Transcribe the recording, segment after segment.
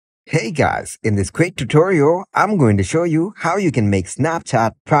Hey guys, in this quick tutorial, I'm going to show you how you can make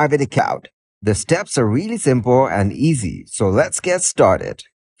Snapchat private account. The steps are really simple and easy, so let's get started.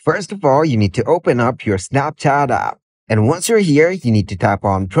 First of all, you need to open up your Snapchat app. And once you're here, you need to tap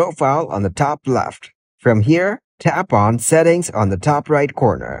on Profile on the top left. From here, tap on Settings on the top right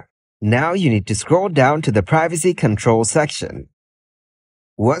corner. Now you need to scroll down to the Privacy Control section.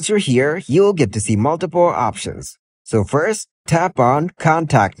 Once you're here, you'll get to see multiple options. So first, tap on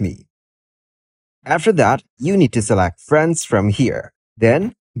Contact Me. After that, you need to select Friends from here.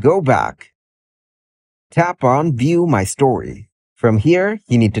 Then, go back. Tap on View My Story. From here,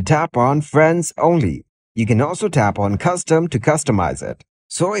 you need to tap on Friends Only. You can also tap on Custom to customize it.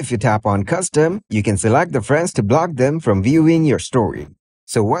 So if you tap on Custom, you can select the friends to block them from viewing your story.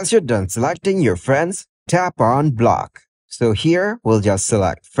 So once you're done selecting your friends, tap on Block. So here, we'll just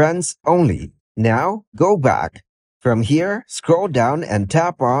select Friends Only. Now, go back. From here, scroll down and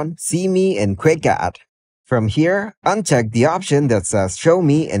tap on See Me in Quick Add. From here, uncheck the option that says Show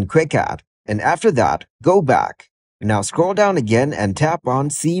Me in Quick Add. And after that, go back. Now scroll down again and tap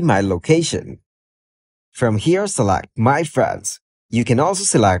on See My Location. From here, select My Friends. You can also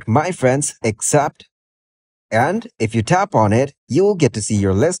select My Friends Except. And if you tap on it, you will get to see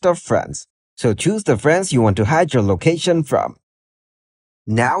your list of friends. So choose the friends you want to hide your location from.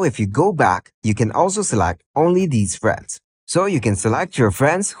 Now if you go back, you can also select only these friends. So you can select your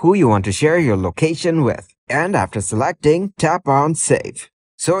friends who you want to share your location with. And after selecting, tap on Save.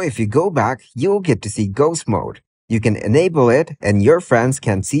 So if you go back, you'll get to see Ghost Mode. You can enable it and your friends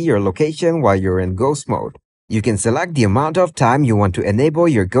can see your location while you're in Ghost Mode. You can select the amount of time you want to enable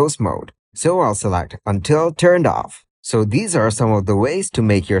your Ghost Mode. So I'll select Until Turned Off. So these are some of the ways to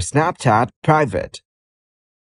make your Snapchat private.